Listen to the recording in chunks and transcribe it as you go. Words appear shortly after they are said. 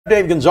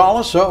Dave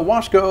Gonzalez, a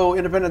Wasco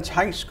Independence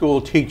High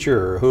School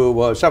teacher who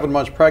was 7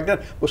 months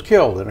pregnant, was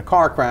killed in a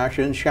car crash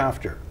in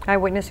Shafter.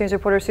 Eyewitness News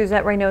reporter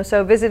Suzette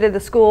Reynoso visited the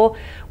school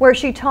where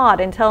she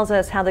taught and tells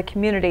us how the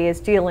community is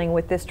dealing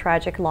with this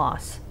tragic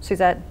loss.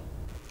 Suzette.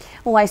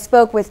 Well, I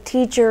spoke with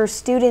teachers,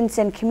 students,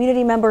 and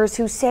community members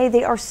who say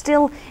they are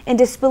still in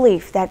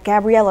disbelief that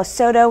Gabriela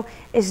Soto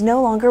is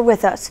no longer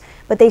with us,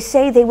 but they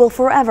say they will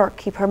forever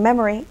keep her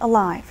memory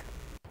alive.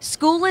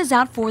 School is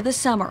out for the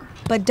summer,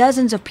 but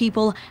dozens of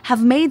people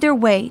have made their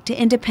way to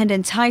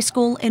Independence High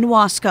School in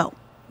Wasco.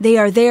 They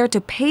are there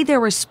to pay their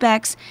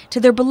respects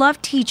to their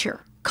beloved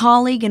teacher,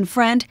 colleague, and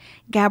friend,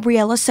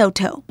 Gabriela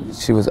Soto.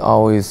 She was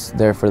always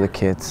there for the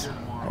kids,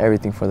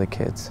 everything for the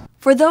kids.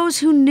 For those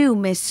who knew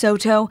Miss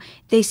Soto,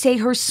 they say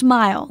her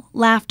smile,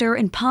 laughter,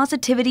 and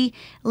positivity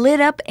lit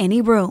up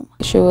any room.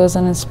 She was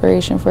an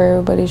inspiration for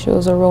everybody. She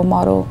was a role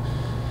model.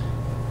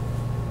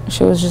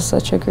 She was just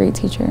such a great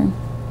teacher.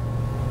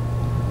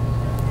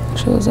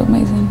 She was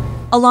amazing.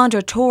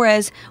 Alondra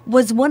Torres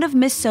was one of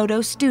Miss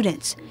Soto's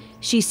students.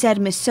 She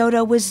said Miss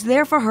Soto was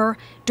there for her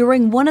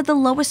during one of the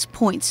lowest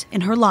points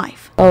in her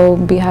life. I'll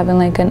be having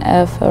like an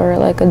F or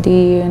like a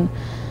D, and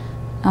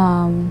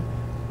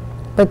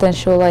but then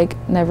she'll like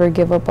never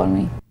give up on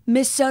me.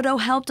 Miss Soto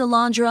helped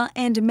Alondra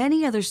and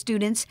many other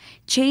students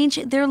change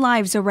their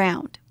lives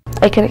around.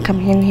 I couldn't come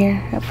in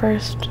here at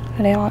first. I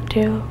didn't want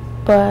to,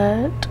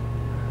 but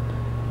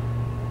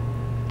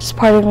just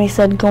part of me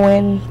said go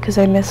in because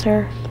I miss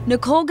her.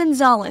 Nicole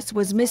Gonzalez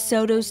was Miss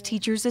Soto's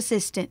teacher's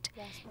assistant.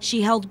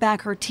 She held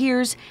back her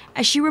tears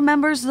as she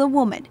remembers the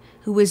woman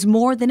who was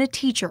more than a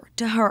teacher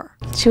to her.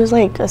 She was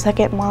like a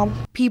second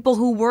mom. People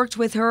who worked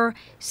with her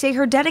say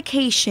her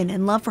dedication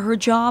and love for her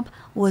job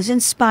was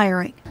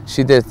inspiring.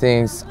 She did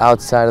things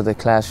outside of the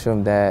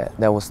classroom that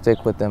will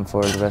stick with them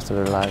for the rest of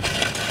their lives.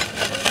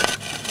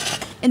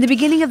 In the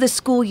beginning of the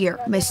school year,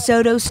 Miss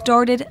Soto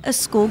started a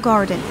school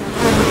garden.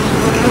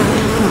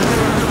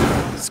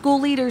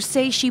 School leaders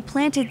say she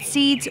planted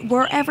seeds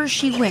wherever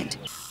she went,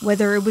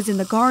 whether it was in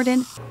the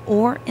garden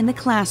or in the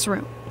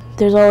classroom.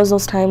 There's always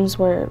those times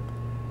where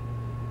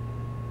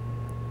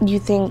you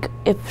think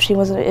if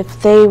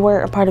they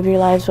weren't a part of your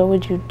lives, what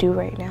would you do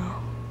right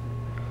now?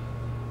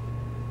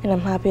 And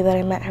I'm happy that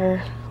I met her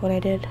when I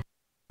did.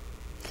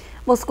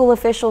 Well, school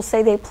officials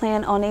say they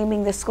plan on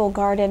naming the school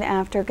garden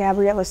after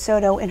Gabriela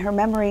Soto. In her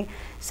memory,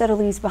 Soto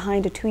leaves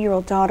behind a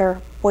 2-year-old daughter,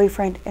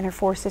 boyfriend, and her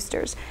 4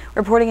 sisters.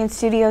 Reporting in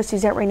studio,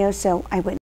 Suzette Reynoso, Eyewitness.